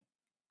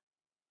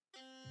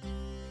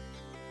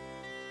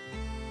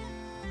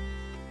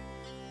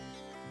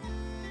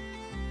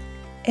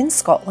In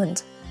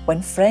Scotland,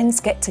 when friends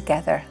get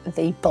together,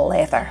 they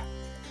blether.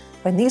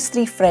 When these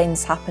three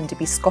friends happen to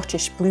be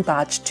Scottish Blue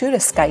Badge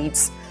tourist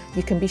guides,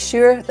 you can be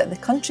sure that the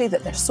country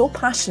that they're so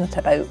passionate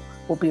about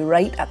will be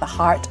right at the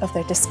heart of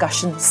their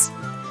discussions.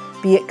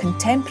 Be it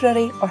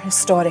contemporary or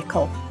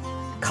historical,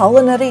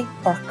 culinary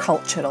or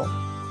cultural,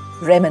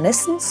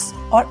 reminiscence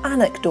or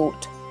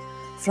anecdote,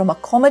 from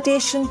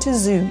accommodation to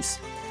zoos,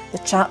 the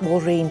chat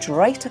will range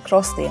right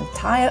across the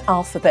entire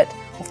alphabet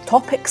of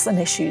topics and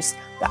issues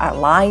that are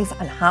live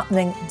and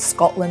happening in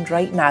Scotland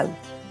right now.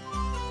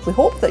 We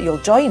hope that you'll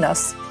join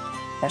us.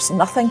 There's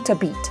nothing to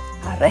beat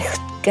a recht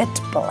good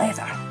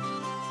blether.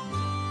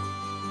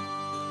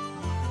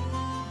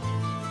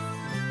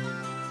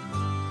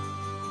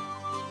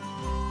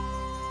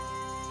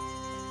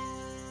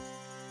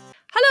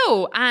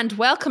 Hello and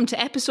welcome to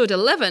episode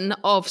 11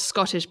 of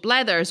Scottish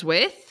Blethers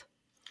with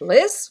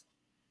Liz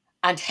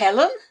and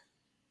Helen.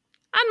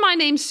 And my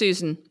name's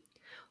Susan.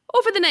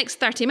 Over the next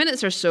 30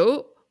 minutes or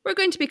so, we're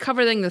going to be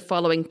covering the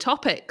following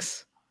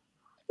topics.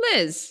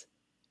 Liz.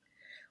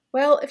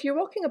 Well, if you're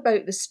walking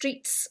about the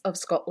streets of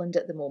Scotland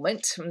at the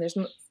moment, and there's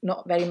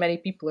not very many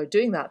people are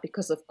doing that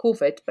because of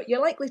COVID, but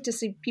you're likely to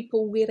see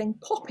people wearing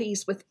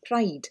poppies with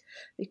pride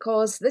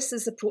because this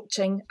is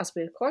approaching, as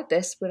we record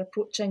this, we're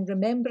approaching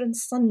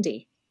Remembrance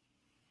Sunday.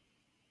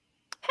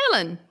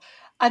 Helen.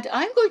 And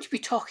I'm going to be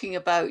talking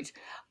about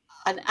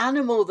an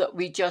animal that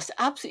we just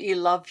absolutely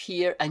love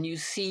here, and you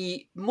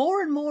see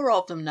more and more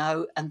of them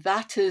now, and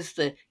that is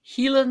the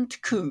Hieland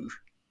Coo.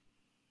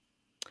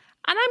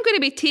 And I'm going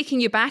to be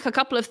taking you back a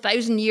couple of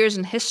thousand years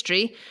in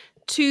history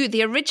to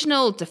the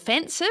original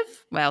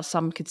defensive, well,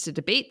 some could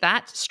debate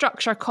that,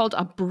 structure called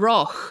a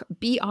broch,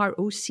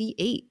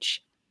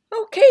 B-R-O-C-H.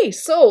 Okay,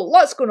 so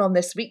lots going on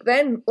this week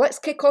then. Let's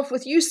kick off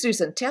with you,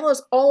 Susan. Tell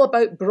us all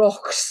about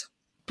brochs.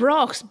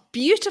 Brochs,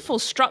 beautiful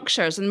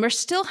structures, and we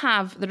still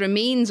have the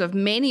remains of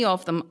many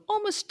of them,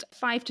 almost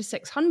 500 to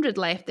 600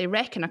 left, they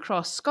reckon,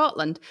 across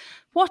Scotland.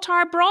 What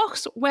are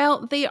brochs?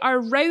 Well, they are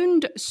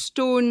round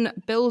stone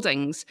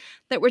buildings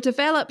that were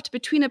developed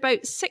between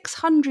about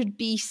 600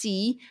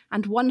 BC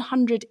and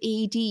 100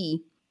 AD.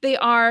 They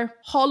are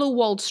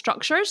hollow-walled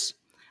structures,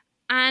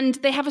 and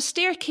they have a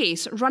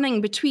staircase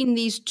running between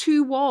these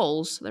two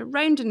walls. They're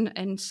round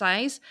in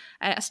size,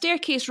 a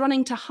staircase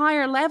running to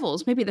higher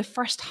levels, maybe the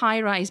first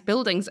high-rise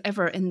buildings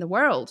ever in the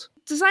world.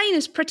 Design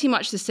is pretty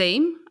much the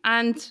same,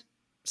 and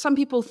some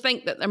people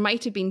think that there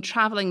might have been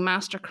travelling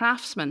master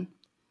craftsmen.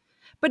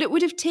 But it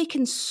would have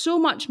taken so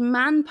much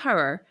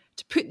manpower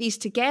to put these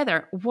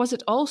together. Was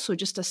it also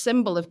just a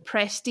symbol of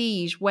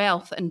prestige,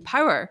 wealth, and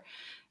power?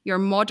 Your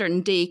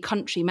modern-day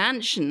country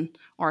mansion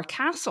or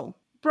castle?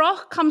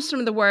 Broch comes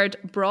from the word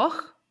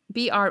broch,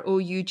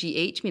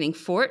 B-R-O-U-G-H, meaning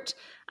fort,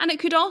 and it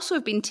could also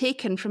have been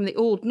taken from the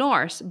Old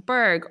Norse,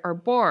 burg or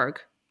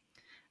borg.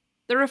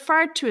 They're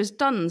referred to as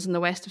duns in the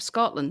west of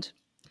Scotland.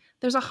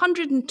 There's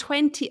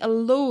 120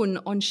 alone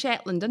on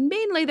Shetland, and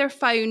mainly they're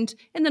found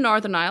in the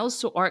Northern Isles,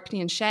 so Orkney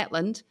and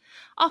Shetland,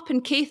 up in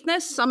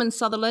Caithness, some in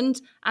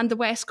Sutherland, and the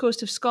west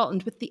coast of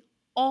Scotland, with the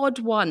odd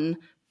one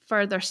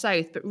further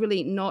south, but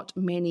really not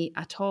many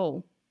at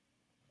all.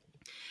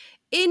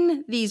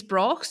 In these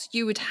brochs,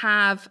 you would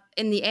have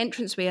in the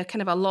entranceway a kind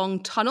of a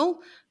long tunnel,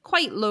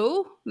 quite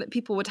low, that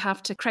people would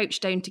have to crouch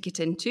down to get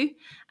into.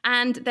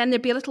 And then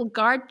there'd be a little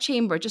guard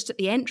chamber just at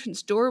the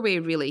entrance doorway,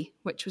 really,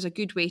 which was a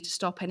good way to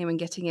stop anyone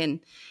getting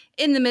in.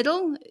 In the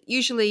middle,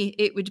 usually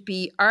it would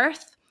be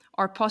earth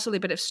or possibly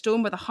a bit of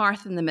stone with a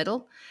hearth in the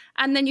middle.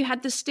 And then you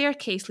had the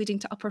staircase leading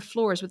to upper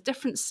floors with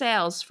different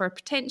cells for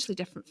potentially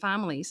different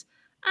families.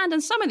 And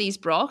in some of these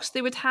brochs,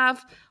 they would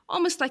have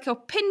almost like a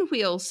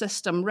pinwheel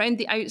system round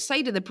the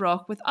outside of the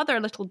broch with other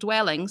little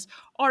dwellings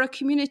or a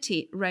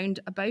community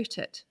round about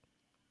it.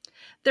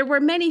 There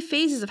were many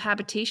phases of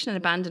habitation and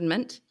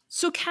abandonment.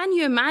 So can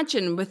you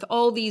imagine, with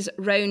all these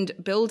round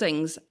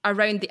buildings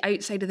around the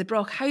outside of the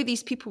broch, how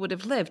these people would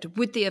have lived?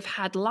 Would they have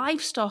had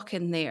livestock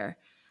in there?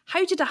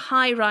 How did a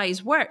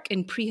high-rise work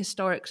in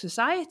prehistoric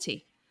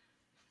society?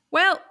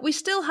 Well, we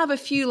still have a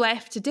few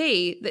left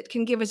today that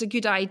can give us a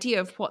good idea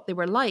of what they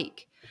were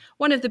like.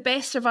 One of the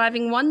best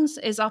surviving ones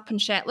is up in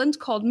Shetland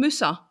called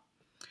Musa.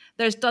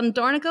 There's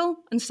Dundornagle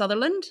in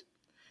Sutherland.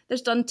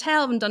 There's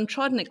Duntelv and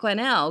Duntrodden at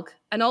Glenelg,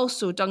 and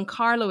also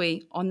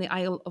Duncarlowy on the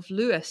Isle of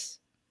Lewis.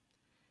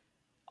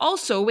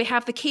 Also, we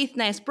have the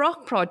Caithness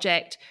Broch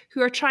Project,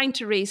 who are trying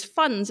to raise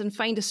funds and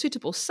find a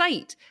suitable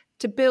site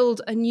to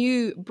build a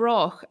new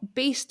broch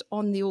based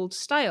on the old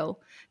style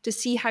to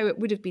see how it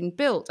would have been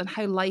built and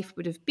how life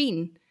would have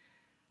been.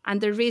 And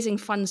they're raising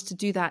funds to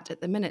do that at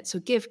the minute. So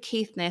give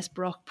Caithness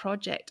Broch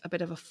Project a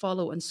bit of a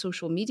follow on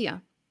social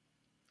media.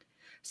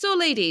 So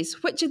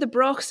ladies, which of the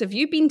brochs have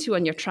you been to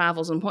on your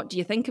travels and what do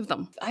you think of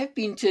them? I've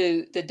been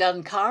to the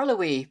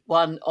Duncarlowy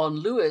one on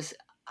Lewis,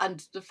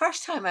 and the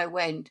first time I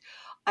went,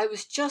 I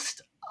was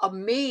just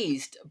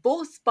amazed,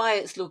 both by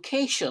its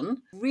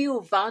location,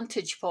 real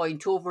vantage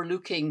point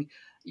overlooking,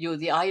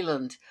 the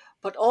island,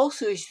 but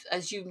also,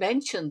 as you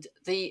mentioned,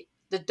 the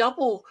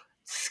double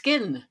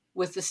skin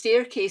with the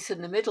staircase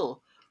in the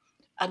middle.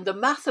 And the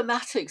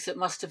mathematics it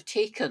must have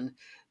taken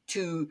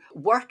to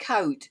work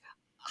out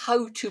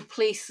how to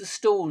place the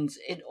stones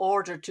in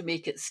order to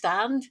make it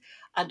stand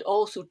and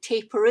also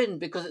taper in,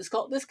 because it's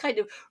got this kind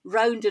of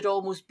rounded,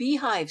 almost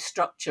beehive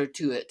structure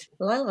to it.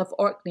 Well, I love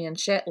Orkney and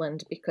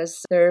Shetland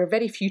because there are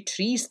very few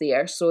trees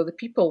there, so the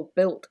people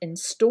built in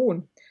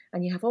stone.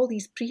 And you have all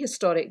these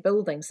prehistoric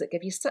buildings that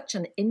give you such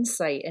an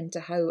insight into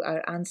how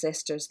our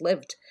ancestors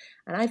lived.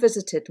 And I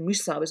visited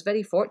Musa. I was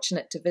very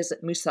fortunate to visit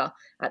Musa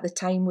at the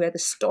time where the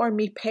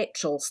stormy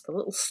petrels, the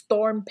little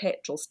storm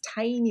petrels,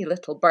 tiny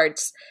little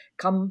birds,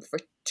 come for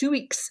 2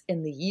 weeks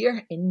in the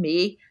year, in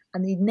May,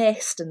 and they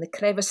nest in the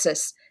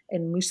crevices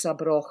in Musa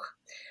Broch.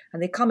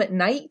 And they come at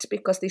night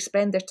because they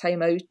spend their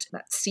time out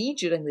at sea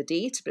during the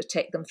day to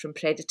protect them from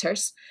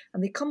predators.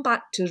 And they come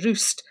back to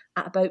roost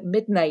at about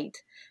midnight.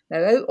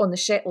 Now, out on the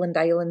Shetland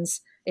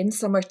Islands, in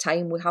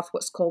summertime, we have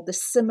what's called the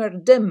simmer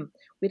dim,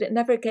 where it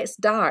never gets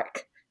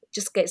dark, it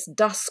just gets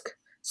dusk.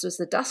 So as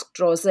the dusk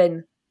draws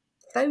in,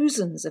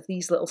 thousands of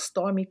these little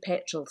stormy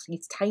petrels,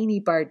 these tiny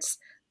birds,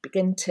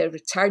 begin to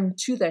return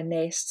to their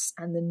nests,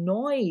 and the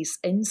noise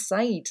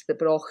inside the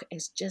broch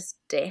is just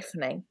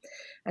deafening.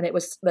 And it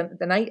was the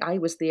night I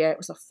was there, it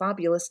was a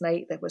fabulous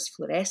night. There was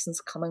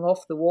fluorescence coming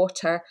off the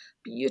water,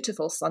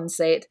 beautiful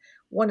sunset,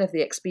 one of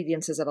the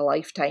experiences of a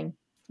lifetime.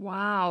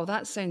 Wow,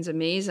 that sounds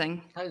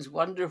amazing. Sounds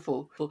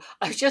wonderful.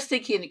 I was just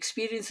thinking an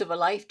experience of a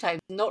lifetime,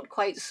 not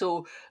quite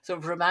so sort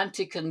of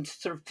romantic and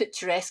sort of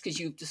picturesque as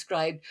you've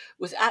described,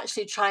 was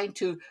actually trying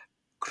to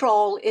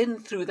crawl in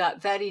through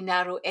that very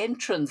narrow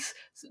entrance,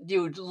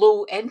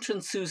 low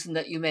entrance, Susan,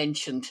 that you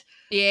mentioned.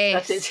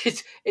 Yes.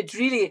 It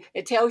really,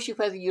 it tells you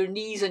whether your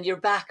knees and your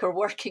back are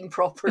working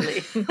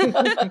properly.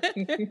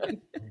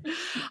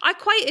 I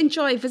quite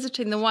enjoy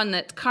visiting the one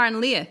at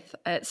Carnleith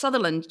at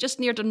Sutherland, just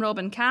near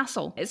Dunrobin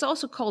Castle. It's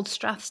also called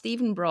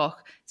Strathstephen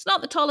Broch. It's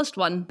not the tallest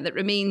one that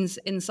remains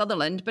in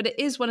Sutherland, but it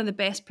is one of the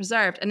best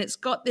preserved. And it's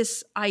got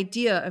this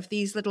idea of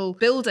these little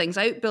buildings,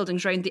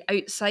 outbuildings around the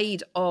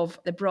outside of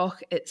the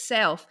Broch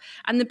itself.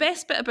 And the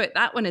best bit about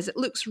that one is it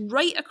looks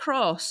right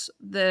across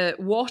the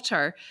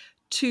water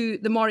to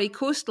the Moray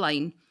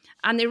coastline.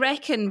 And they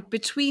reckon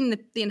between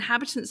the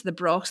inhabitants of the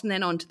Brochs and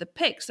then on to the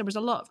Picts, there was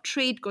a lot of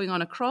trade going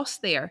on across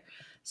there.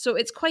 So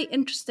it's quite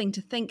interesting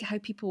to think how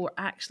people were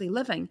actually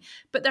living.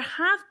 But there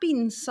have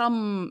been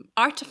some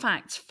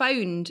artefacts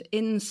found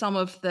in some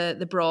of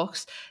the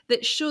Brochs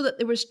that show that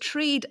there was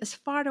trade as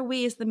far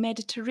away as the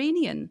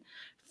Mediterranean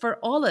for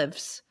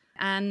olives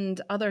and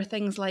other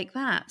things like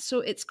that. So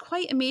it's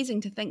quite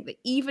amazing to think that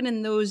even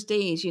in those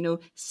days,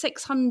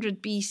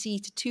 600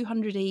 BC to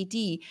 200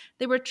 AD,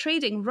 they were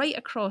trading right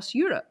across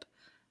Europe.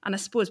 And I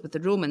suppose with the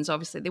Romans,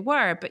 obviously they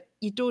were, but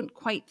you don't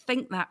quite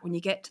think that when you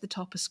get to the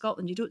top of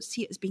Scotland. You don't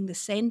see it as being the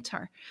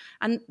centre.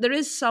 And there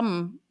is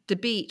some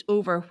debate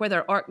over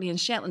whether Orkney and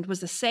Shetland was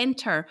the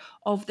centre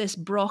of this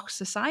Broch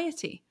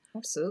society.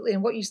 Absolutely.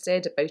 And what you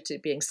said about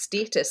it being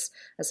status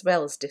as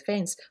well as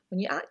defence, when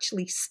you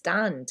actually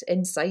stand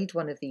inside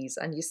one of these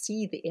and you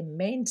see the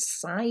immense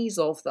size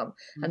of them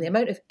and the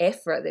amount of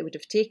effort they would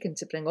have taken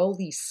to bring all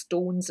these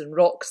stones and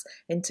rocks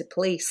into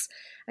place,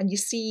 and you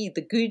see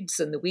the goods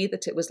and the way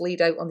that it was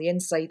laid out on the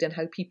inside and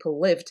how people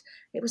lived,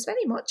 it was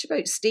very much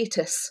about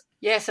status.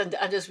 Yes, and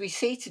as we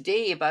say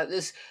today about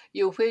this,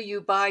 where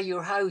you buy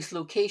your house,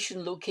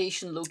 location.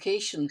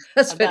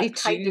 That's very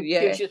true,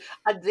 yeah.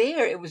 And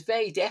there it was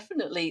very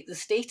definitely, the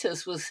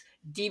status was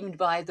deemed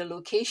by the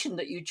location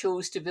that you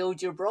chose to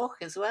build your broch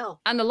as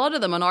well. And a lot of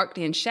them on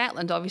Orkney and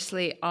Shetland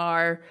obviously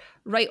are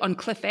right on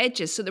cliff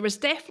edges, so there was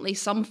definitely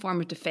some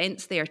form of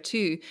defence there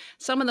too.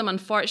 Some of them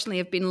unfortunately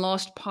have been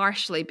lost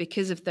partially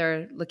because of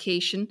their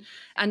location,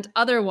 and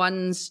other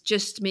ones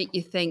just make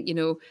you think,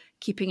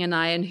 keeping an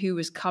eye on who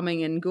was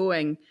coming and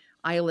going,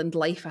 island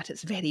life at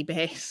its very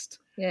best.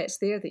 Yeah, it's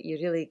there that you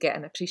really get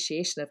an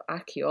appreciation of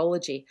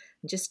archaeology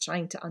and just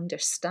trying to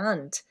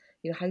understand,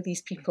 how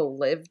these people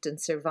lived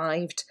and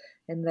survived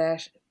in their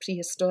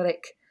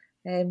prehistoric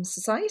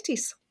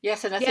societies.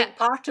 Yes, and I think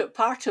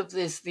part of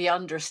this, the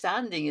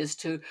understanding, is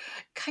to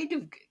kind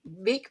of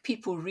make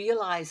people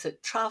realise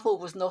that travel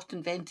was not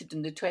invented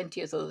in the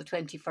 20th or the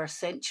 21st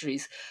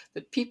centuries,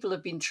 that people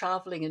have been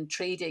travelling and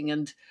trading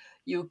and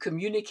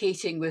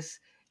communicating with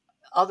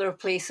other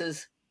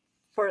places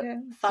for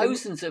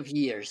thousands of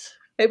years.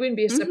 It wouldn't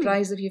be a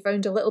surprise if you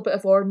found a little bit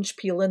of orange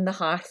peel in the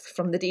hearth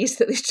from the days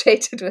that they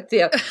traded with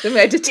the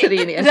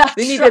Mediterranean.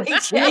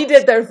 They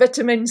needed their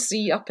vitamin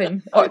C up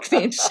in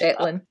Orkney and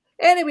Shetland.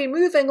 Anyway,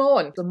 moving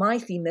on. So my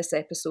theme this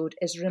episode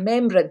is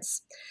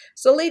remembrance.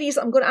 So ladies,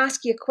 I'm going to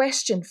ask you a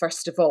question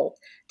first of all.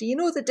 Do you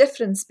know the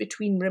difference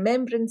between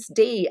Remembrance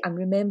Day and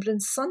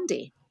Remembrance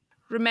Sunday?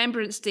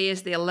 Remembrance Day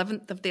is the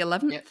 11th of the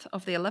 11th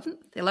of the 11th,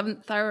 the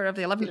 11th hour of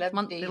the 11th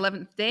month, the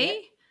 11th day.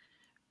 Yep.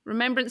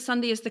 Remembrance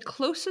Sunday is the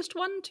closest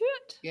one to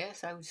it?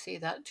 Yes, I would say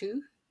that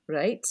too.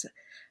 Right.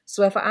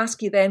 So if I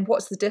ask you then,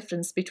 what's the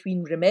difference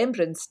between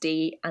Remembrance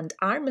Day and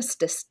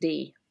Armistice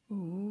Day?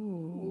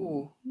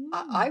 Ooh.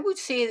 I would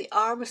say the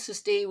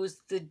Armistice Day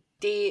was the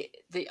day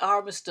the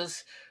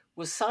armistice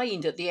was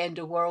signed at the end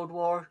of World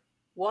War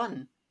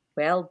I.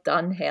 Well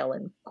done,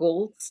 Helen.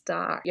 Gold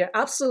star. You're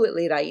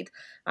absolutely right.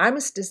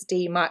 Armistice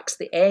Day marks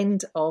the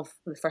end of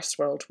the First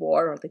World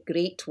War, or the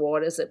Great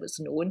War as it was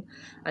known.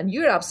 And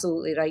you're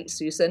absolutely right,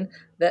 Susan,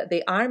 that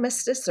the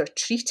armistice or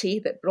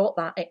treaty that brought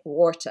that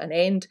war to an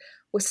end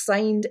was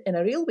signed in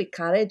a railway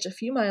carriage a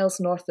few miles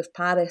north of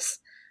Paris.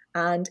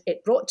 And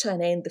it brought to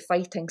an end the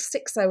fighting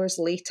 6 hours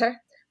later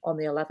on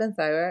the 11th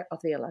hour of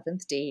the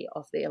 11th day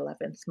of the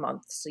 11th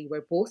month. So you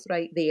were both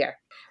right there.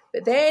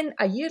 But then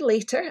a year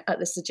later, at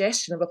the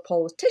suggestion of a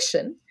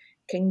politician,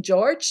 King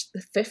George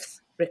V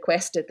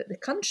requested that the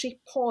country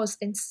pause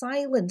in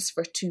silence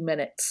for 2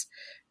 minutes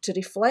to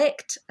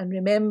reflect and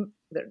remember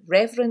the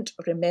reverent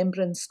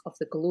remembrance of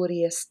the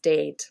glorious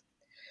dead.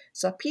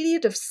 So a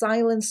period of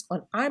silence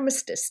on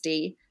Armistice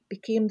Day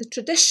became the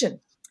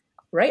tradition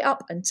right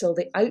up until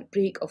the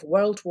outbreak of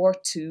World War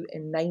II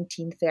in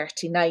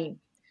 1939.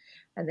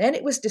 And then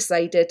it was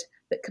decided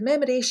that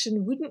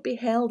commemoration wouldn't be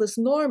held as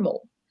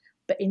normal,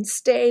 but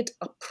instead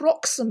a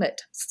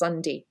proximate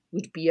Sunday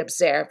would be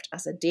observed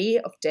as a day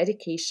of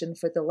dedication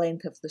for the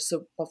length of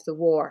the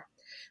war.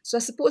 So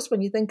I suppose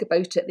when you think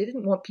about it, they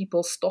didn't want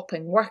people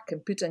stopping work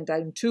and putting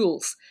down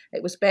tools.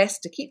 It was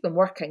best to keep them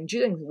working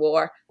during the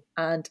war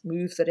and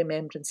move the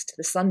remembrance to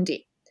the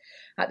Sunday.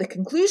 At the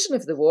conclusion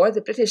of the war,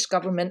 the British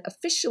government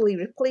officially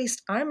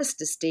replaced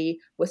Armistice Day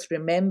with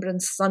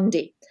Remembrance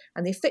Sunday,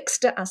 and they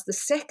fixed it as the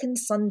second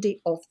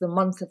Sunday of the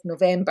month of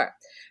November.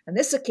 And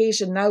this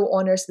occasion now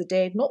honours the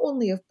dead not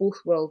only of both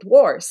world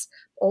wars,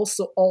 but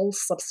also all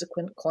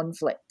subsequent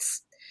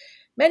conflicts.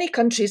 Many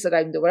countries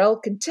around the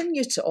world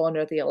continue to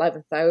honour the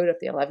 11th hour of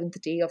the 11th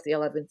day of the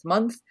 11th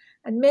month,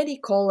 and many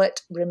call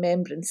it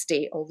Remembrance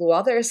Day, although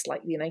others,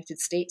 like the United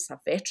States, have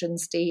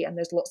Veterans Day, and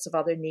there's lots of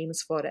other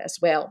names for it as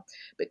well.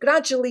 But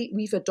gradually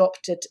we've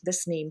adopted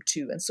this name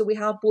too, and so we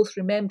have both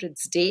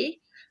Remembrance Day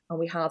and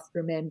we have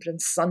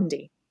Remembrance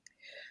Sunday.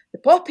 The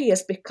poppy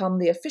has become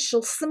the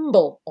official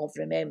symbol of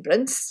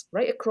remembrance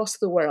right across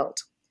the world.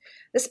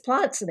 This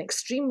plant's an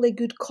extremely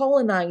good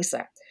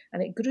coloniser,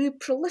 and it grew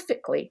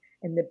prolifically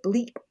in the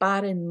bleak,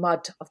 barren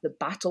mud of the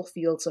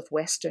battlefields of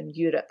Western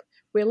Europe,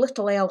 where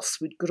little else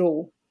would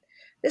grow.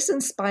 This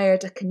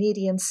inspired a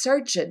Canadian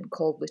surgeon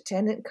called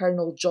Lieutenant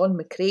Colonel John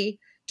McCrae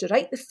to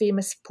write the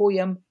famous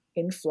poem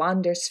In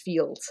Flanders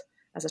Fields,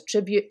 as a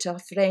tribute to a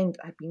friend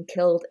that had been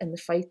killed in the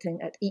fighting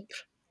at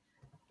Ypres.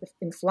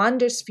 In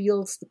Flanders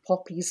Fields the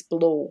poppies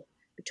blow,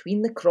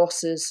 between the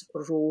crosses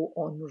row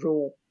on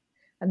row.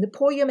 And the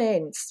poem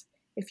ends,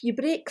 If you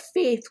break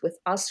faith with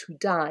us who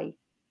die,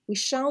 we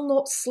shall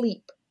not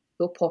sleep,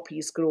 though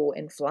poppies grow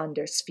in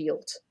Flanders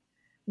Field.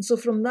 And so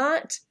from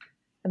that,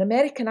 an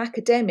American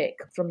academic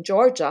from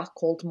Georgia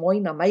called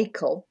Moina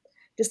Michael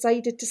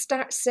decided to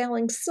start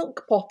selling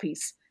silk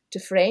poppies to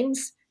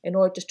friends in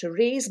order to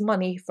raise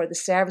money for the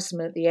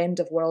servicemen at the end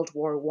of World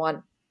War I.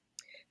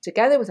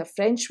 Together with a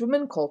French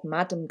woman called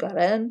Madame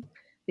Guérin,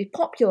 they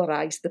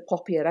popularised the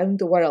poppy around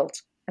the world,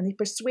 and they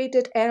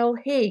persuaded Earl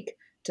Haig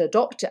to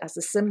adopt it as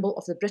the symbol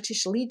of the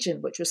British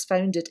Legion, which was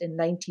founded in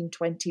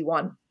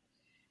 1921.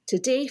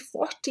 Today,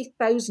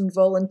 40,000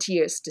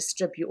 volunteers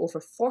distribute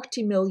over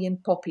 40 million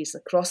poppies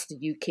across the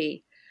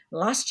UK.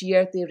 Last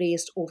year, they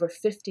raised over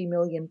 £50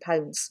 million.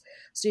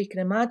 So you can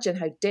imagine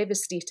how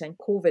devastating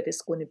COVID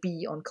is going to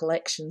be on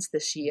collections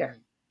this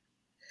year.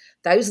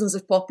 Thousands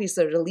of poppies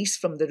are released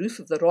from the roof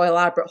of the Royal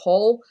Albert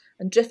Hall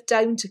and drift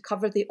down to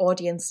cover the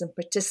audience and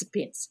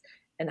participants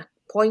in a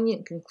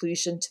poignant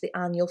conclusion to the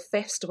annual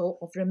Festival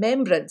of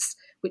Remembrance,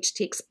 which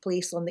takes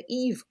place on the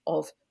eve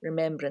of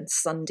Remembrance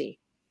Sunday.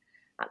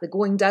 At the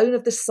going down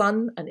of the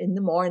sun and in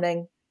the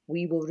morning,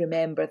 we will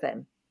remember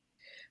them.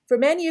 For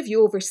many of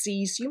you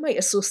overseas, you might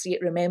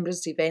associate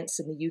remembrance events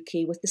in the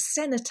UK with the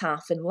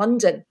Cenotaph in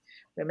London,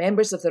 where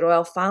members of the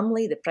royal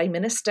family, the Prime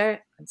Minister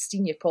and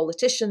senior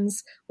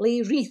politicians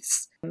lay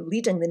wreaths,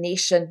 leading the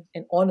nation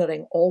in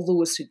honouring all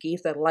those who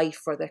gave their life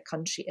for their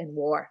country in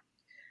war.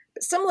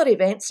 But similar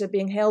events are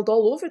being held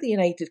all over the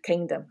United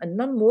Kingdom, and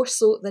none more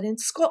so than in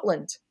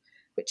Scotland,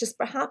 which has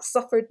perhaps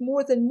suffered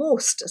more than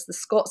most, as the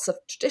Scots have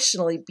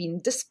traditionally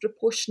been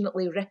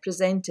disproportionately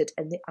represented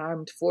in the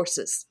armed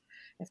forces.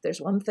 If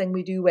there's one thing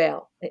we do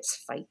well, it's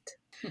fight.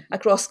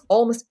 Across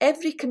almost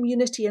every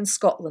community in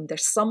Scotland,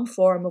 there's some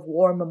form of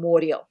war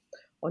memorial,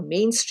 on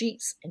main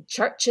streets, in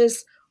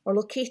churches, or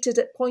located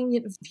at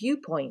poignant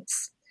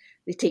viewpoints.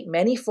 They take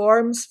many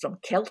forms, from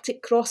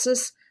Celtic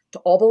crosses to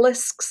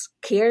obelisks,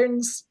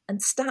 cairns,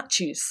 and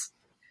statues.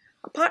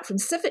 Apart from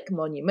civic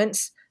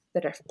monuments,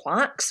 there are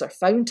plaques or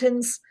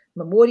fountains,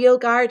 memorial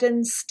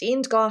gardens,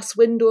 stained glass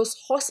windows,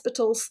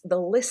 hospitals. The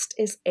list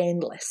is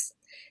endless.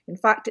 In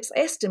fact, it's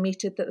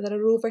estimated that there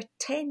are over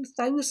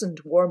 10,000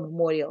 war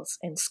memorials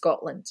in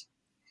Scotland.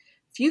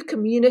 Few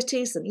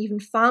communities and even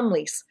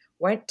families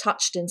weren't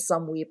touched in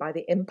some way by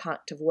the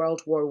impact of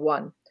World War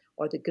I,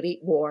 or the Great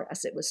War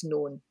as it was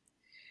known.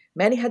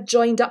 Many had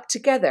joined up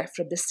together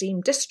from the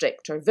same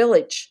district or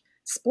village,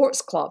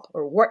 sports club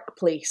or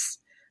workplace,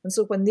 and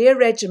so when their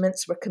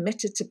regiments were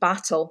committed to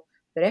battle,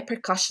 the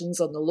repercussions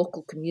on the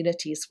local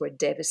communities were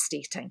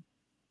devastating.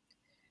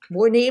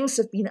 More names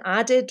have been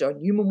added or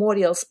new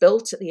memorials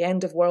built at the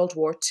end of World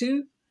War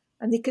II,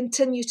 and they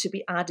continue to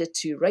be added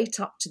to right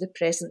up to the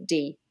present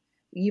day.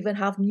 We even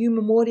have new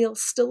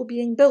memorials still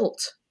being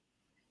built.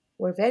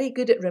 We're very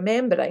good at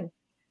remembering,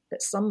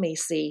 but some may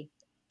say,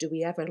 do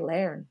we ever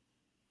learn?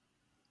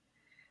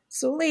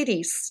 So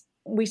ladies,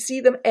 we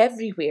see them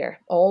everywhere,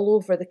 all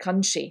over the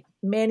country,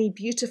 many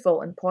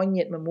beautiful and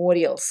poignant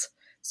memorials.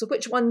 So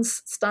which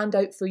ones stand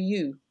out for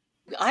you?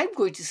 I'm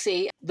going to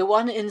say the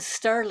one in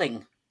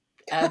Stirling.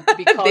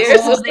 Because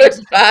There's a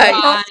surprise.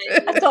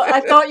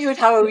 I thought you would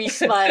have a wee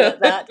smile at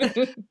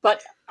that.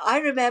 But I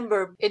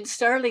remember in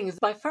Stirling,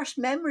 my first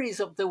memories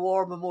of the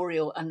War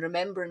Memorial and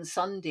Remembrance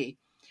Sunday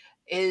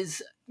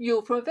is,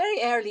 from a very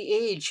early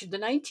age, the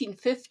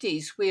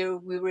 1950s, where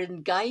we were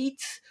in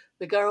guides,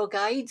 the Girl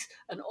Guides,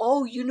 and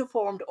all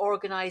uniformed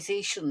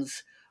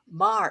organisations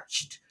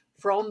marched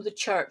from the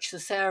church, the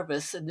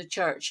service in the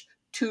church,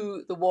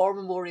 to the War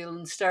Memorial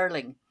in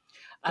Stirling.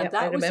 And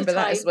I remember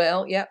that as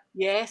well, yeah.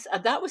 Yes,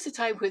 and that was the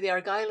time where the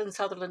Argyll and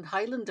Sutherland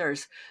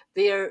Highlanders,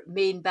 their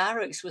main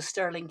barracks was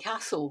Stirling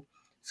Castle.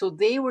 So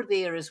they were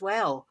there as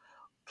well,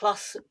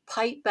 plus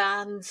pipe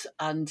bands,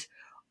 and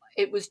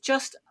it was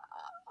just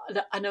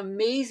an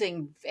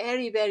amazing,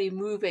 very, very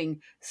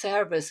moving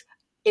service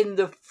in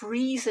the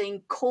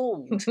freezing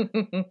cold.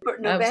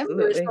 But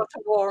November is not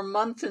a warm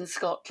month in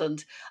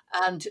Scotland,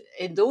 and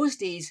in those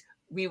days,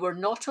 we were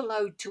not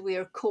allowed to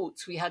wear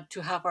coats. We had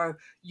to have our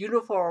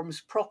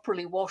uniforms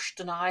properly washed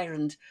and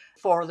ironed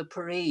for the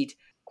parade.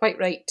 Quite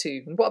right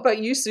too. And what about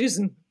you,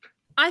 Susan?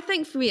 I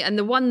think for me, and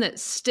the one that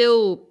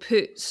still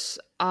puts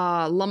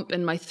a lump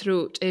in my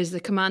throat, is the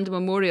Commando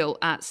Memorial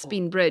at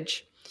Speen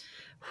Bridge,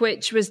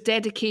 which was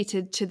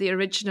dedicated to the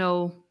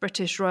original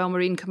British Royal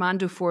Marine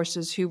Commando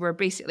forces who were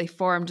basically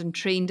formed and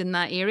trained in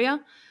that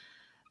area.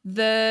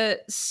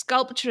 The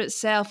sculpture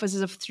itself is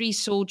of 3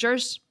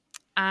 soldiers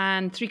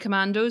and 3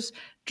 commandos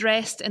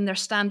dressed in their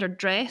standard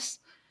dress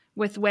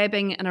with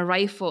webbing and a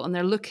rifle, and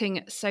they're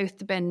looking south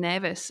to Ben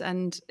Nevis,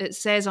 and it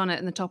says on it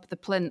in the top of the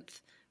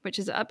plinth, which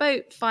is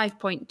about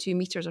 5.2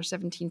 metres or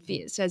 17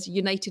 feet, it says,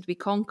 "United we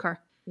conquer."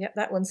 Yep,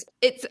 that one's...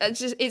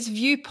 Its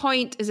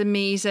viewpoint is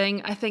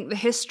amazing. I think the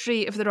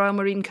history of the Royal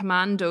Marine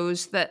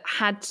Commandos that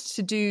had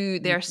to do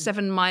their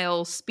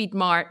 7-mile speed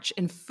march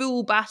in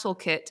full battle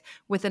kit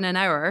within an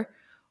hour,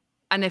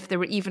 and if they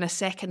were even a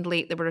second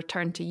late, they were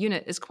returned to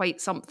unit, is quite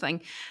something.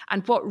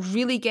 And what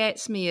really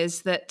gets me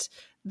is that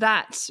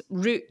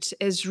route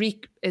is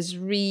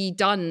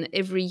redone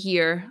every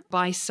year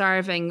by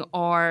serving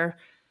or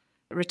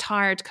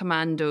retired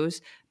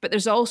commandos, but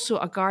there's also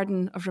a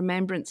garden of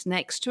remembrance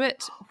next to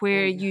it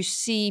where you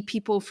see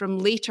people from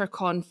later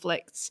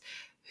conflicts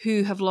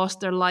who have lost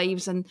their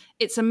lives, and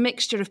it's a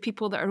mixture of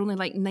people that are only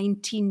like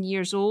 19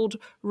 years old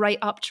right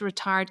up to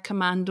retired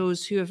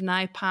commandos who have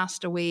now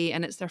passed away,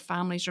 and it's their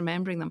families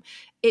remembering them.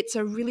 It's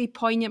a really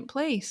poignant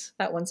place.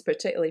 That one's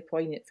particularly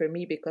poignant for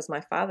me because my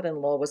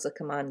father-in-law was a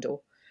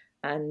commando,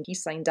 and he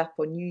signed up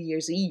on New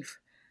Year's Eve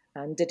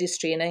and did his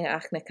training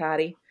at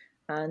Achnacarry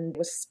and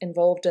was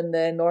involved in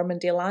the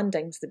Normandy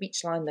landings, the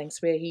beach landings,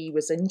 where he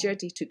was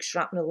injured. He took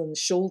shrapnel in the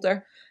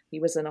shoulder. He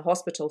was in a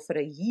hospital for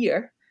a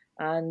year,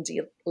 and he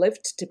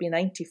lived to be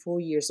 94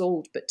 years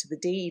old, but to the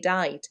day he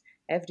died,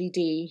 every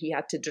day he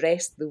had to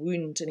dress the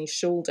wound in his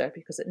shoulder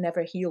because it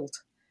never healed.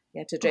 He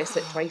had to dress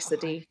it twice a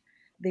day.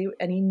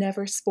 And he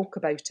never spoke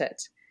about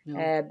it.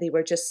 No. They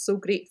were just so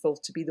grateful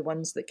to be the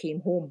ones that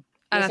came home.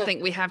 And I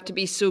think we have to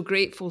be so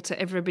grateful to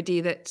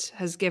everybody that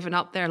has given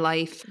up their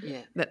life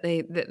that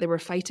they were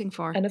fighting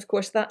for. And of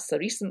course, that's a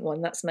recent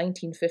one. That's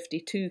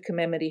 1952,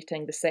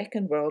 commemorating the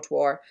Second World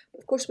War. But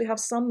of course, we have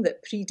some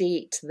that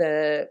predate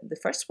the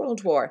First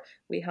World War.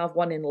 We have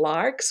one in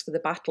Largs for the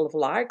Battle of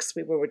Largs,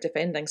 where we were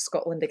defending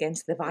Scotland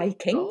against the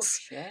Vikings.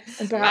 Oh,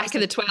 yes. And back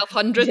in the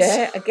 1200s.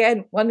 Yeah,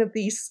 again, one of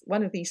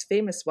these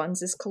famous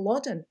ones is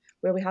Culloden,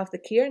 where we have the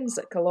cairns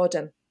at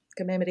Culloden,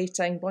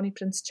 commemorating Bonnie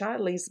Prince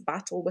Charlie's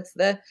battle with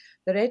the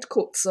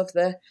redcoats of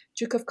the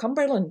Duke of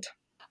Cumberland.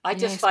 I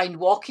just find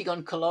walking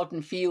on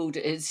Culloden Field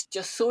is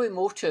just so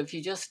emotive.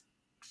 You just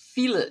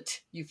feel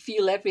it. You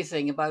feel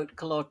everything about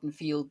Culloden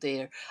Field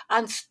there.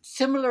 And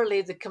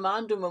similarly, the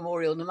Commando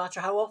Memorial, no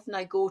matter how often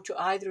I go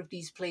to either of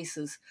these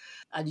places,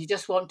 and you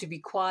just want to be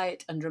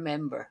quiet and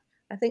remember.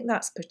 I think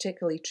that's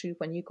particularly true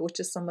when you go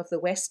to some of the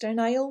Western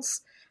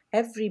Isles.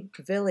 Every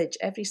village,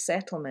 every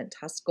settlement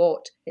has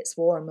got its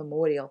war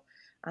memorial.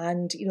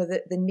 And,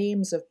 the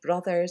names of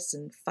brothers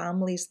and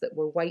families that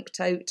were wiped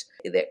out,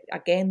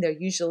 they're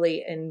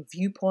usually in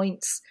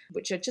viewpoints,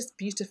 which are just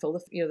beautiful,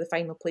 the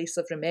final place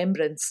of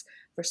remembrance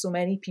for so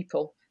many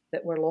people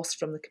that were lost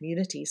from the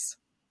communities.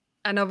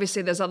 And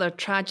obviously there's other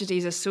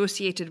tragedies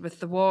associated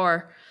with the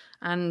war.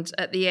 And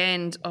at the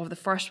end of the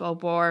First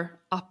World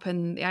War, up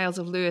in the Isles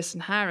of Lewis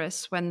and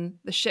Harris, when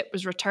the ship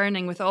was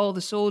returning with all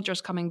the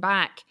soldiers coming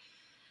back,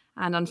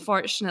 and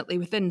unfortunately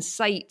within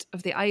sight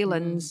of the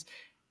islands,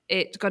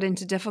 it got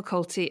into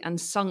difficulty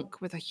and sunk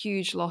with a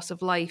huge loss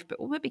of life. But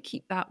we'll maybe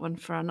keep that one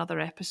for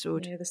another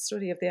episode. Yeah, the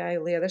story of the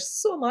Isle Lear. There's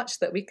so much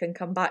that we can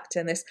come back to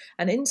in this.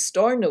 And in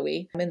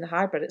Stornoway, in the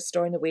harbour at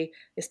Stornoway,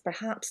 is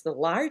perhaps the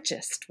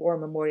largest war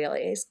memorial.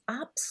 It is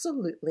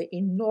absolutely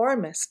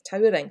enormous,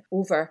 towering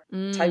over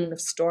town of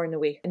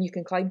Stornoway. And you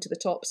can climb to the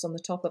tops on the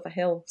top of a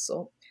hill.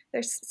 So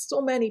there's so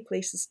many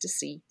places to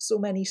see, so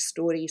many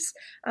stories.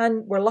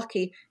 And we're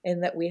lucky in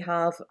that we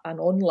have an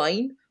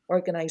online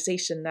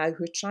organisation now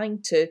who are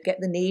trying to get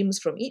the names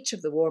from each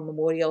of the war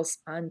memorials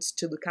and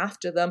to look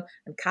after them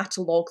and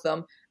catalogue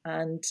them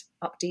and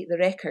update the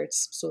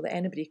records so that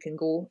anybody can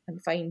go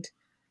and find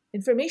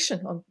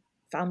information on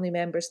family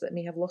members that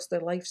may have lost their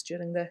lives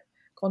during the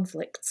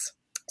conflicts.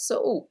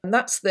 So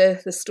that's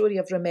the story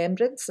of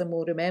remembrance, and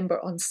we'll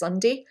remember on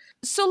Sunday.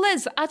 So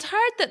Liz, I'd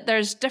heard that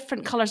there's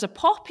different colours of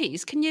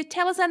poppies. Can you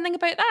tell us anything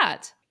about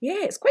that? Yeah,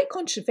 it's quite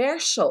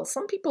controversial.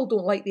 Some people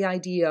don't like the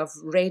idea of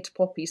red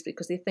poppies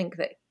because they think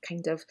that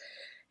kind of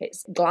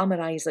it's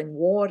glamorising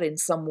war in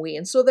some way.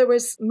 And so there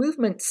was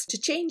movements to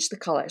change the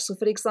colour. So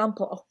for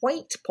example, a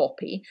white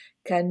poppy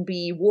can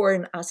be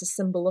worn as a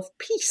symbol of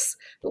peace.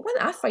 But one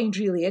that I find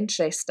really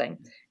interesting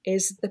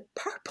is the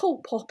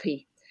purple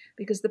poppy,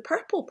 because the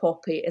purple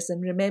poppy is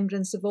in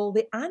remembrance of all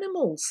the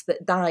animals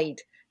that died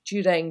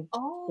during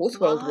both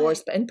world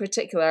wars, but in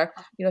particular,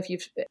 if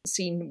you've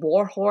seen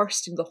War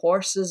Horse, the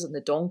horses and the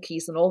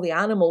donkeys and all the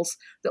animals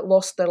that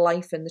lost their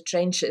life in the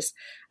trenches.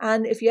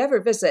 And if you ever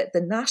visit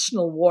the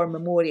National War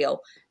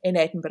Memorial in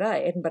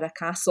Edinburgh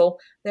Castle,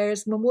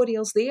 there's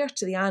memorials there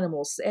to the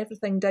animals,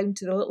 everything down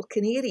to the little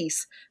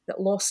canaries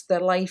that lost their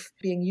life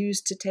being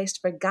used to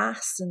test for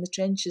gas in the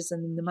trenches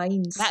and in the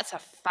mines. That's a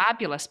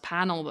fabulous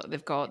panel that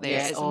they've got there.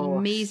 Yes. It's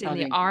amazing,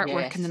 stunning. The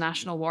artwork Yes. in the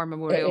National War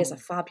Memorial. It is a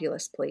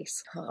fabulous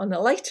place. On a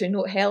lighter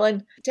note,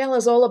 Helen, tell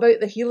us all about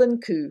the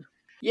Hieland Coo.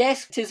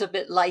 Yes, it is a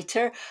bit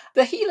lighter.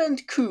 The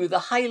Hieland Coo, the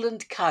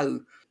Highland cow.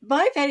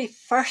 My very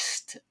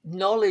first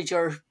knowledge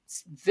or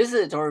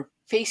visit or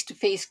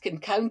face-to-face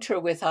encounter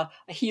with a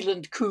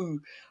Hieland Coo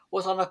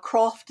was on a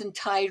croft in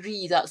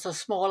Tiree. That's a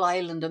small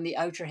island on the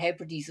Outer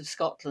Hebrides of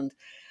Scotland.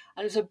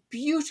 And it was a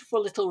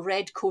beautiful little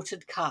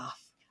red-coated calf.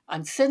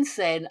 And since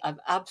then, I've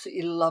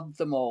absolutely loved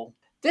them all.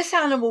 This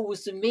animal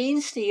was the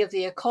mainstay of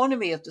the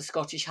economy of the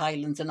Scottish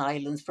Highlands and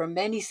Islands for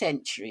many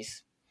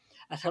centuries.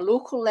 At a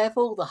local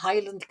level, the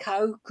Highland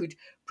cow could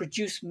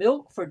produce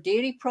milk for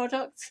dairy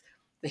products,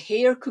 the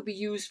hair could be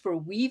used for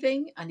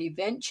weaving, and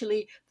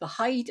eventually the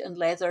hide and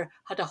leather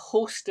had a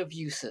host of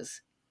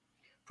uses.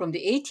 From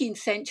the 18th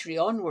century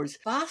onwards,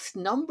 vast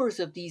numbers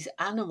of these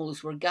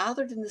animals were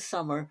gathered in the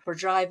summer for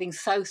driving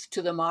south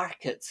to the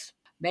markets.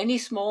 Many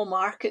small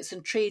markets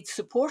and trades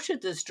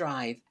supported this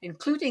drive,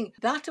 including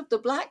that of the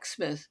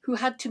blacksmith, who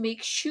had to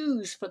make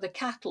shoes for the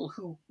cattle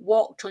who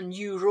walked on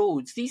new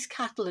roads. These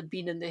cattle had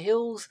been in the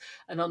hills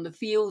and on the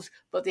fields,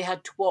 but they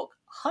had to walk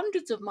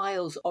hundreds of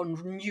miles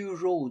on new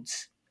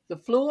roads. The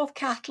flow of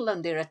cattle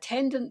and their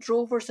attendant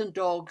drovers and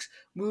dogs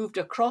moved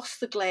across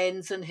the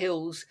glens and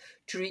hills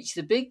to reach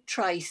the big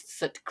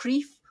trysts at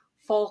Crieff,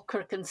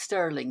 Falkirk and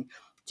Stirling,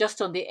 just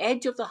on the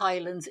edge of the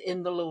Highlands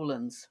in the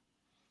lowlands.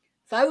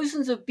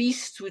 Thousands of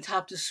beasts would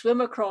have to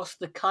swim across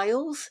the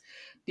Kyles.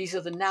 These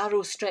are the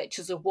narrow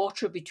stretches of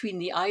water between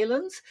the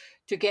islands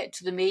to get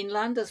to the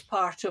mainland as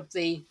part of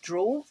the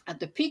drove.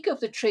 At the peak of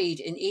the trade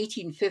in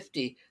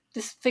 1850,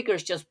 this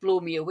figures just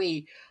blow me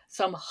away,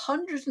 some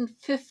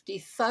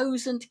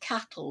 150,000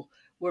 cattle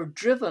were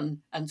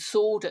driven and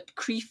sold at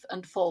Crieff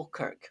and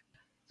Falkirk.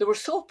 They were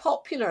so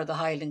popular, the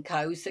Highland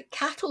cows, that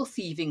cattle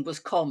thieving was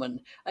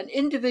common, and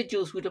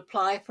individuals would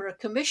apply for a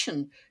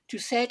commission to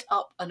set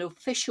up an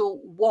official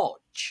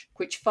watch,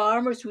 which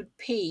farmers would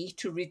pay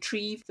to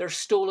retrieve their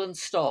stolen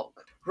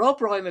stock.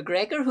 Rob Roy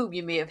McGregor, whom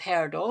you may have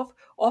heard of,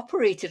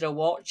 operated a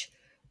watch,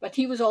 but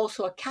he was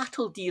also a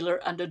cattle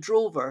dealer and a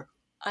drover,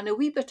 and a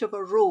wee bit of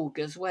a rogue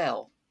as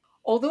well.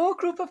 Although a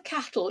group of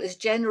cattle is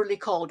generally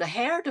called a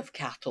herd of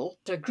cattle,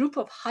 a group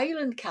of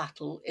Highland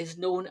cattle is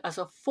known as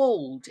a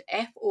fold,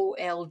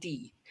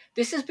 F-O-L-D.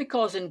 This is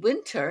because in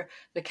winter,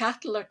 the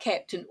cattle are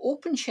kept in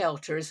open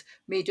shelters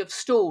made of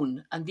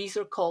stone, and these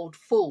are called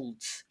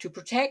folds, to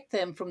protect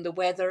them from the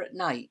weather at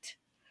night.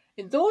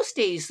 In those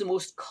days, the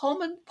most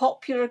common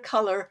popular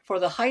colour for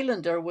the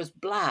Highlander was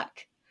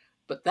black,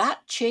 but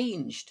that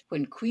changed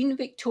when Queen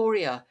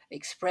Victoria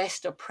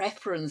expressed a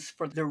preference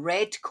for the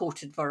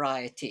red-coated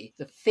variety.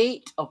 The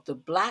fate of the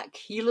black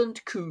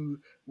Hieland Coo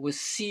was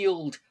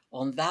sealed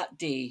on that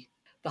day.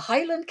 The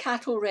Highland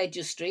Cattle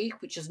Registry,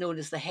 which is known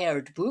as the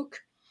Herd Book,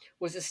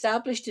 was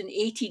established in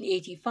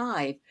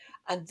 1885,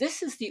 and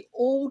this is the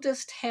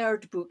oldest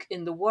herd book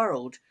in the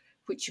world,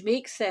 which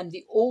makes them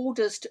the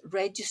oldest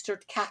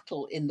registered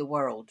cattle in the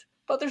world.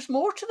 But there's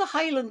more to the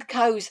Highland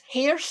cow's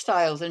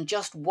hairstyle than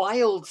just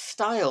wild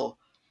style.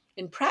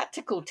 In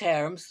practical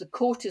terms, the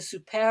coat is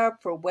superb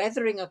for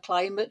weathering a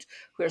climate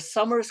where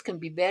summers can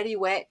be very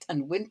wet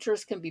and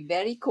winters can be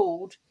very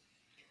cold.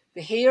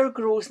 The hair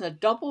grows in a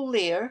double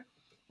layer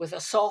with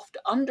a soft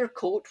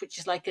undercoat, which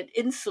is like an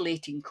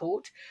insulating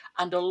coat,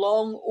 and a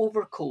long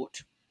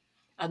overcoat.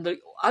 and the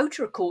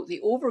outer coat,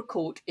 the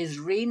overcoat, is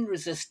rain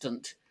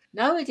resistant.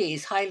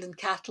 Nowadays, Highland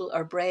cattle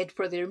are bred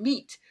for their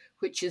meat,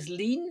 which is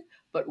lean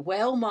but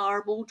well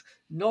marbled,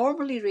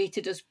 normally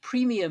rated as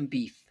premium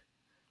beef.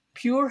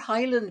 Pure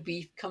Highland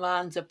beef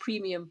commands a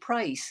premium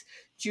price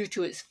due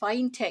to its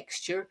fine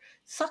texture,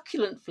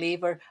 succulent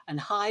flavour and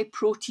high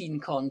protein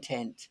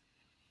content.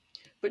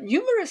 But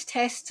numerous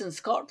tests in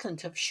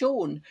Scotland have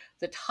shown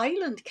that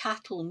Highland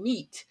cattle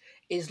meat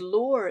is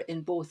lower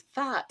in both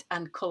fat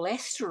and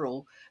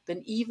cholesterol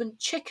than even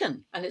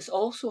chicken, and it's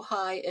also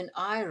high in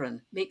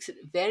iron, makes it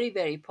very,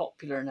 very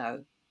popular now.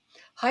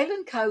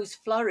 Highland cows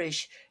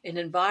flourish in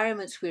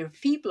environments where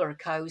feebler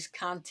cows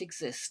can't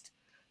exist.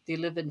 They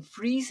live in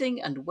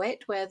freezing and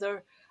wet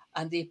weather,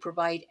 and they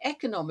provide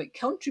economic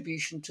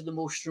contribution to the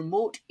most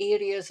remote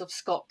areas of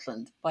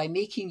Scotland by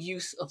making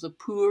use of the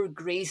poor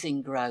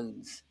grazing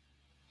grounds.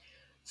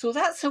 So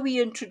that's a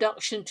wee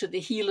introduction to the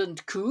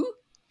Hieland Coo.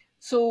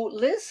 So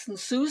Liz and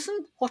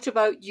Susan, what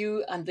about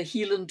you and the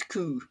Hieland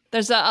Coo?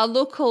 There's a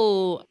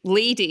local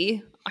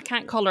lady, I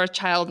can't call her a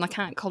child and I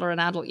can't call her an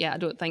adult yet, I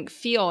don't think,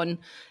 Fionn,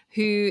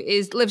 who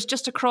lives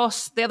just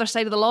across the other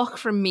side of the loch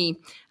from me,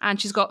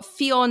 and she's got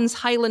Fionn's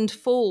Highland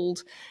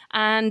Fold.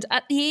 And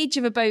at the age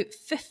of about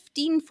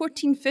 15,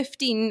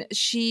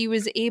 she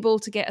was able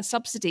to get a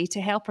subsidy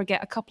to help her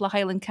get a couple of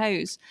Highland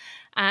cows.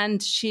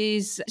 And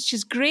she's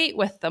great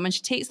with them, and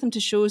she takes them to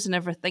shows and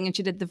everything. And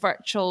she did the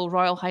virtual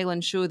Royal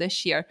Highland show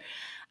this year.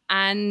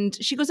 And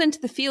she goes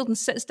into the field and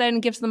sits down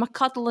and gives them a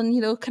cuddle and,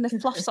 kind of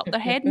fluffs up their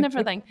head and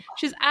everything.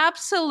 She's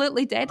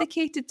absolutely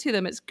dedicated to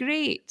them. It's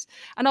great.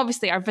 And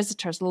obviously our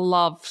visitors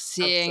love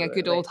seeing a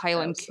good old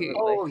Highland Coo.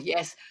 Oh,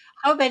 yes.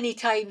 How many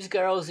times,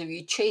 girls, have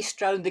you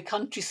chased around the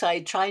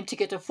countryside trying to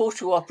get a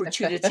photo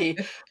opportunity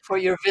for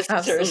your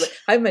visitors? Absolutely.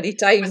 How many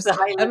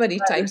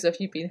times have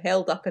you been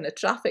held up in a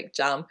traffic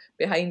jam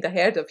behind a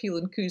herd of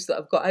Hieland coos that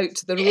have got out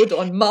to the road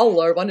on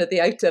Mull or one of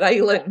the outer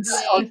islands?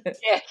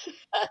 Yes,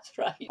 that's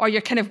right. Or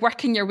you're kind of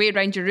working your way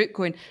around your route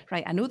going,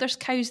 right, I know there's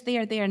cows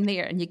there, there and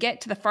there. And you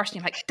get to the first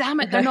and you're like, damn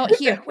it, they're not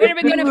here. Where are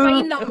we going to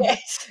find them?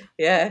 Yes.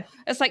 Yeah.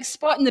 It's like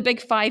spotting the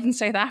big five in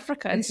South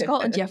Africa. In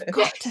Scotland, you've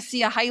got to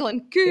see a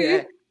Highland Coo.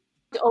 Yeah.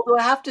 Although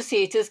I have to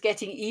say it is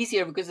getting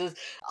easier because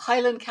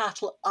Highland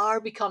cattle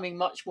are becoming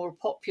much more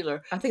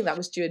popular. I think that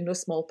was due in no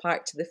small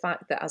part to the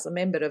fact that as a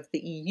member of the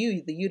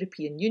EU, the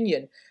European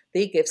Union,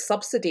 they give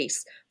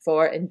subsidies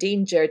for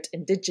endangered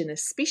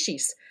indigenous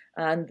species.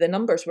 And the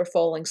numbers were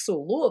falling so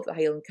low of the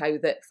Highland cow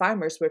that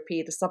farmers were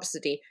paid a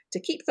subsidy to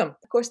keep them.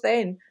 Of course,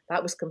 then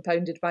that was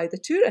compounded by the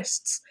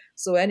tourists.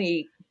 So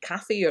any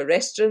cafe or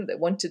restaurant that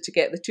wanted to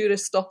get the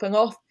tourists stopping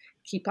off,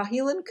 keep a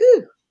Highland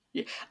coo.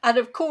 Yeah. And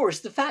of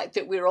course, the fact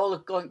that we're all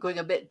going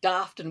a bit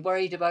daft and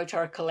worried about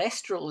our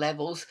cholesterol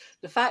levels,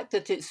 the fact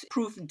that it's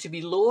proven to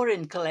be lower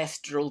in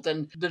cholesterol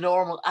than the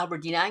normal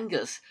Aberdeen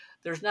Angus,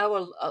 there's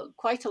now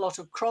quite a lot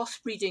of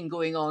crossbreeding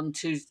going on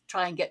to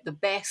try and get the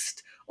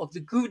best of the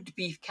good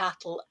beef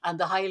cattle and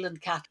the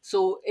Highland cattle.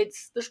 So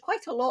there's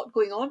quite a lot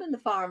going on in the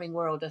farming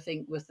world, I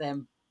think, with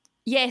them.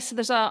 Yes,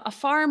 there's a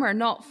farmer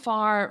not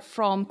far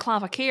from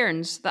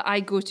Clavacairns that I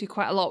go to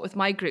quite a lot with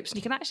my groups, and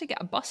you can actually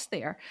get a bus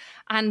there.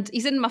 And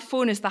he's in my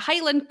phone as the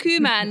Highland Coo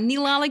man,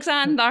 Neil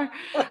Alexander.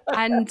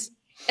 And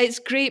it's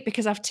great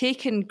because I've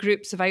taken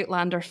groups of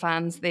Outlander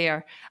fans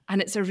there,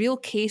 and it's a real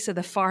case of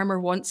the farmer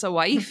wants a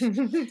wife.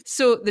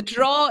 So the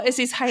draw is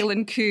his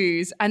Highland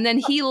Coos, and then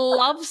he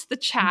loves the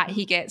chat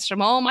he gets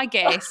from all my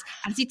guests,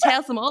 and he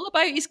tells them all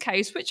about his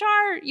cows, which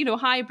are,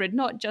 hybrid,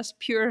 not just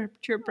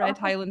purebred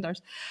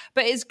Highlanders.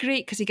 But it's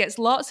great because he gets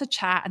lots of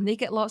chat, and they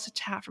get lots of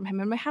chat from him,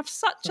 and we have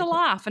such a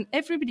laugh, and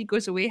everybody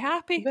goes away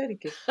happy. Very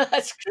good.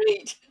 That's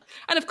great.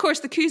 And of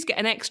course, the coos get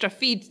an extra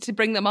feed to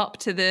bring them up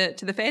to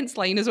the fence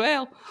line as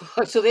well.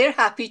 So they're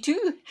happy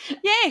too.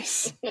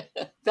 Yes.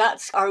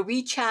 That's our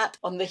wee chat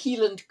on the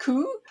Hieland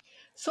Coo.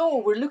 So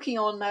we're looking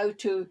on now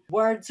to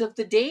words of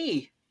the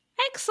day.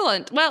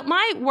 Excellent. Well,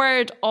 my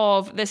word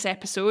of this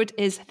episode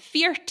is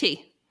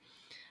fearty.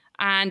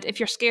 And if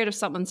you're scared of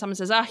something, someone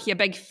says, you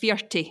big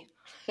fearty.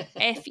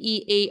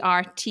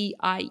 Feartie.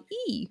 I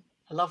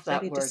love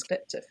that Very word.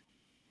 descriptive.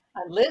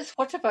 And Liz,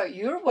 what about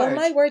your word? Well,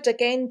 my word,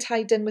 again,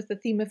 tied in with the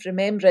theme of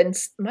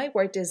remembrance, my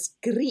word is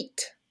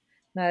greet.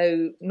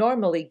 Now,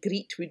 normally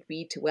greet would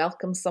be to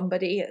welcome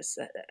somebody as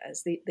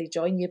they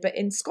join you, but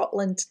in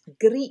Scotland,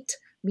 greet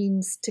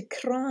means to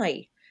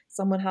cry,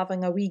 someone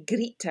having a wee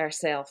greet to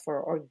herself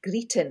or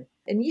greeting.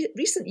 In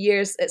recent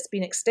years, it's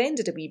been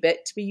extended a wee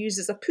bit to be used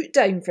as a put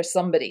down for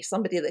somebody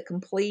that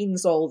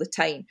complains all the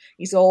time.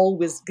 He's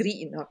always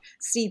greeting, or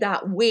see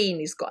that Wayne,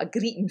 he's got a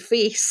greeting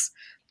face.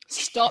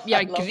 Stop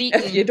your greeting.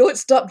 If you don't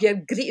stop your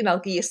greeting, I'll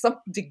give you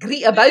something to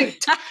greet about.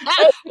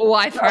 Oh,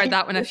 I've heard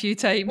that one a few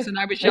times when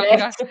I was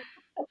younger.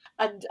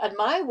 And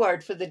my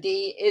word for the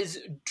day is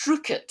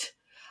drucket.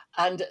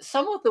 And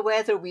some of the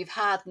weather we've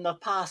had in the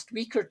past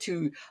week or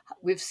two,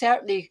 we've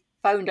certainly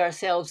found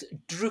ourselves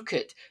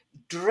drucket,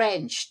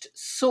 drenched,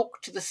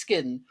 soaked to the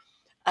skin.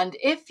 And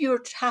if you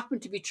happen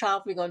to be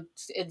travelling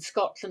in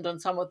Scotland on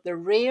some of the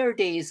rare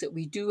days that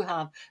we do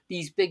have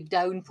these big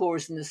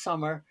downpours in the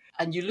summer,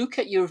 and you look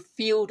at your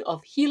field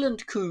of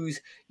Hieland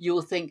coos,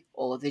 you'll think,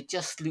 oh, they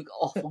just look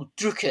awful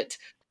drookit.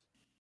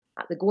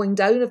 At the going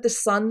down of the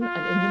sun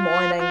and in the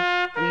morning,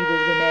 we